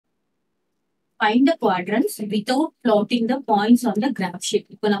Find the quadrants without plotting the points on the graph sheet.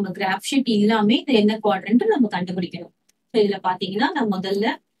 இப்போ நம்ம graph sheet இல்லாம இது என்ன quadrant நம்ம கண்டுபிடிக்கணும். So இதுல பாத்தீங்கன்னா நான் முதல்ல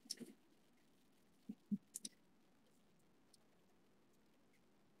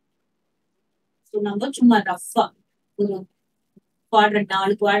நம்ம சும்மா ரஃபா ஒரு quadrant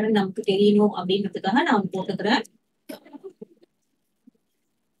 4 quadrant நமக்கு தெரியணும் அப்படின்றதுக்காக நான் போட்டுக்கிறேன்.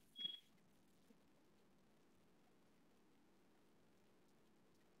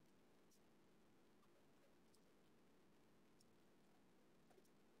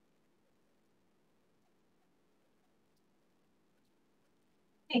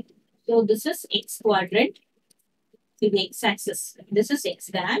 So this is x quadrant. இது x axis. This is x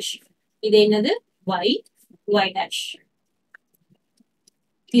dash. இது என்னது y dash.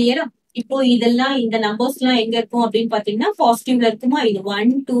 கிளியரா? இப்போ இதெல்லாம் இந்த நம்பர்ஸ் எல்லாம் எங்க இருக்கும் அப்படின்னு பாத்தீங்கன்னா பாசிட்டிவ்ல இருக்குமா? இது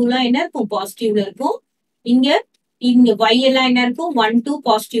 1 2 எல்லாம் என்ன இருக்கும்? பாசிட்டிவ்ல இருக்கும். இங்க y எல்லாம் என்ன இருக்கும்? 1 2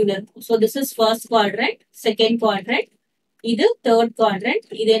 பாசிட்டிவ்ல இருக்கும். So this is first quadrant, second quadrant. இது third quadrant.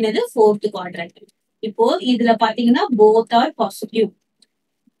 இது என்னது? fourth quadrant. இப்போ இதுல பாத்தீங்கன்னா both are positive.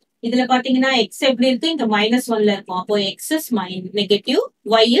 இதுல பாத்தீங்கன்னா x எப்படி இருக்கு? இங்க -1ல இருக்கும். அப்போ x is negative,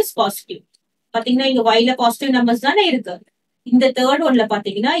 y is positive. பாத்தீங்கன்னா இங்க y ல பாசிட்டிவ் நம்பர்ஸ் தானே இருக்கு. இந்த தேர்ட் ஒன்ல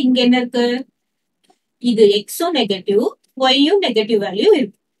பாத்தீங்கன்னா இங்க என்ன இருக்கு? இது எக்ஸும் நெகட்டிவ், ஒய்யும் நெகட்டிவ் வேல்யூ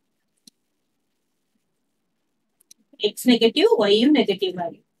இருக்கு. X negative, ஒய்யும் negative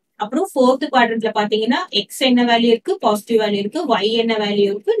value. அப்புறம் ஃபோர்த் குவாட்ரண்ட்ல பாத்தீங்கன்னா எக்ஸ் என்ன வேல்யூ இருக்கு? பாசிட்டிவ் வேல்யூ இருக்கு. ஒய் என்ன வேல்யூ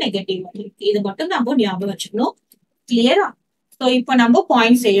இருக்கு? நெகட்டிவ் வேல்யூ இருக்கு. இது மட்டும் நம்ம ஞாபகம் வச்சுக்கணும். கிளியரா? சோ இப்போ நம்ம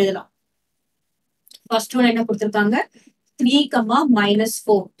பாயிண்ட்ஸ் எழுதலாம். ஃபர்ஸ்ட் ஒன் என்ன கொடுத்திருக்காங்க? 3,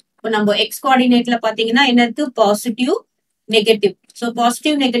 -4. இப்போ நம்ம எக்ஸ் கோஆர்டினேட்ல பாத்தீங்கன்னா என்ன இருக்கு? Positive, negative. சோ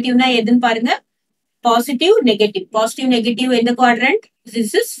பாசிட்டிவ் நெகட்டிவ்னா எதுன்னு பாருங்க. Positive negative. பாசிட்டிவ் நெகட்டிவ் எந்த quadrant?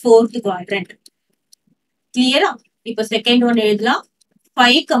 This is fourth quadrant. கிளியரா? இப்போ செகண்ட் ஒன் எழுதலாம்.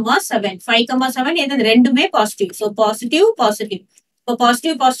 5, 7 எது? ரெண்டுமே பாசிட்டிவ். So positive positive. இப்போ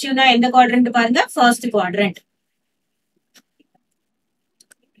பாசிட்டிவ் பாசிட்டிவ்னா எந்த குவாட்ரண்ட் பாருங்க? First quadrant.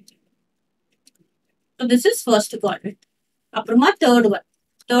 So this is first quadrant. அப்புறமா third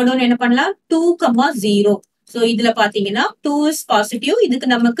one என்ன பண்ணலாம்? 2, 0. So இதுல பாத்தீங்கன்னா 2 is positive. இதுக்கு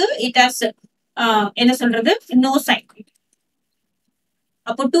நமக்கு it has என்ன சொல்றது? no sign.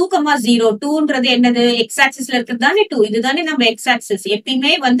 அப்போ 2, 0. 2ன்றது என்னது? x axisல இருக்கிறது தானே 2. இதுதானே நம்ம x axis.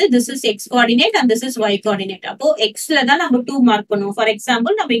 எப்பயுமே வந்து this is x coordinate and this is y coordinate. அப்போ xல தான் நம்ம 2 மார்க் பண்ணுவோம். ஃபார்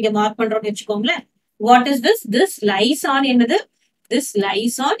எக்ஸாம்பிள் நம்ம இங்க மார்க் பண்றோம்னு வச்சுக்கோங்களேன். What is this? This lies on என்னது? This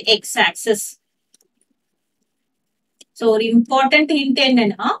lies on x axis. So ஒரு இம்பார்ட்டன்ட் ஹிண்ட்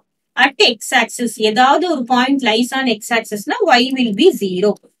என்னன்னா at x axis ஏதாவது ஒரு point lies on x axisனா y will be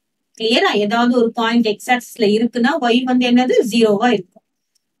 0. கிளியரா? ஏதாவது ஒரு பாயிண்ட் x axisல இருக்குன்னா y வந்து என்னது? 0வா இருக்கும்.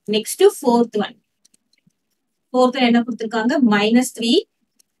 நெக்ஸ்ட் ஃபோர்த் ஒன் என்ன கொடுத்திருக்காங்க? -3,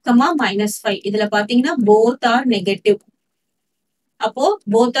 -5. இதுல பாத்தீங்கன்னா both are negative. அப்போ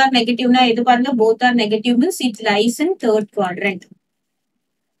both are negativeனா எது பாருங்க? both are negative means it lies in third quadrant.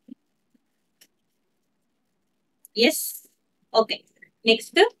 Yes. Okay.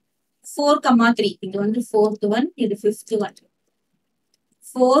 Next 4, 3. இது வந்து fourth one, இது fifth one.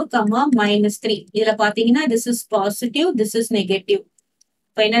 4, -3. இதுல பாத்தீங்கன்னா this is positive, this is negative.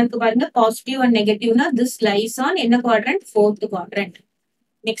 இப்போ என்ன இருக்கு பாருங்க? Positive and நெகட்டிவ்னா this lies on என்ன quadrant? fourth quadrant.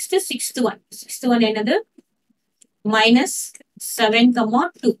 Next sixth one என்னது? -7,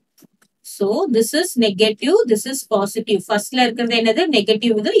 2. So this is negative, this is positive. ஃபர்ஸ்ட்ல இருக்கிறது என்னது?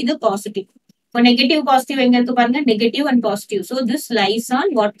 நெகட்டிவ், இது பாசிட்டிவ். இப்போ நெகட்டிவ் பாசிட்டிவ் எங்க இருக்கு பாருங்க? Negative and positive. So this lies on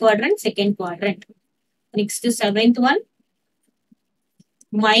what quadrant? Second quadrant. Next seventh one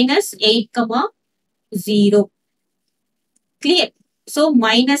 -8, 0. Clear? So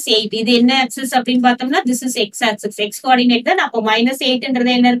 -8 இது என்ன ஆக்சிஸ் அப்படின்னு பார்த்தோம்னா this is x axis. x coordinate தான். அப்போ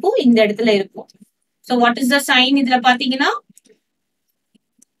 -8ன்றது என்ன இருக்கும்? இந்த இடத்துல இருக்கும். So what is the sign? இதுல பாத்தீங்கன்னா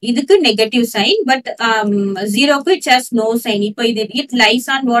இதுக்கு நெகட்டிவ் சைன், பட் 0க்கு it has no sign. இப்போ இது it lies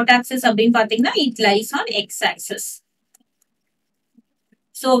on what axis அப்படின்னு பாத்தீங்கன்னா it lies on x axis.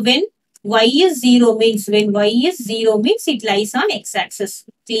 So when y is 0 means it lies on x axis.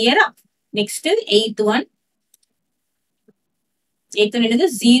 Clear? Next eighth one என்னது?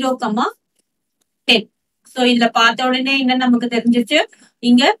 0, 10. So இதுல பார்த்த உடனே என்ன நமக்கு தெரிஞ்சிச்சு?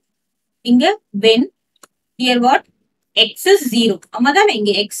 இங்க when here what? x is 0. ஆமாதானே?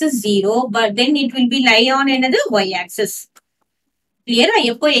 இங்க x is 0, but then it will be lie on என்னது? y axis. கிளியரா?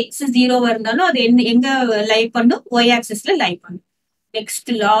 எப்போ x 0 இருந்தாலும் அது எங்க லை பண்ணும்? y axisல லை பண்ணும். நெக்ஸ்ட்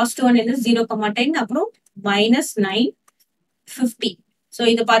லாஸ்ட் ஒன் என்ன? 0, 10. அப்புறம் -9, 50. சோ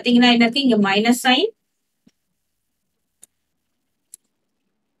இது பாத்தீங்கன்னா என்ன இருக்கு? இங்க மைனஸ் சைன்,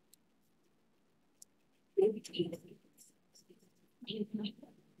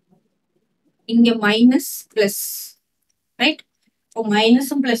 இங்க மைனஸ் பிளஸ், ரைட்? இப்போ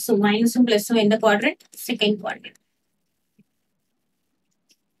மைனஸும் பிளஸும் எந்த quadrant? Second quadrant.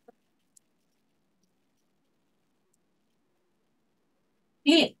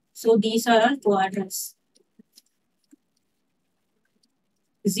 Clear? So these are all quadrants.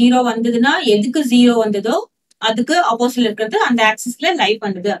 0 வந்ததுன்னா எதுக்கு 0 வந்ததோ அதுக்கு ஆப்போசிட்ல இருக்கிறது அந்த ஆக்சிஸ்ல லைஃப்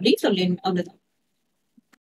வந்தது அப்படின்னு சொல்லிடணும். அவ்வளவுதான்.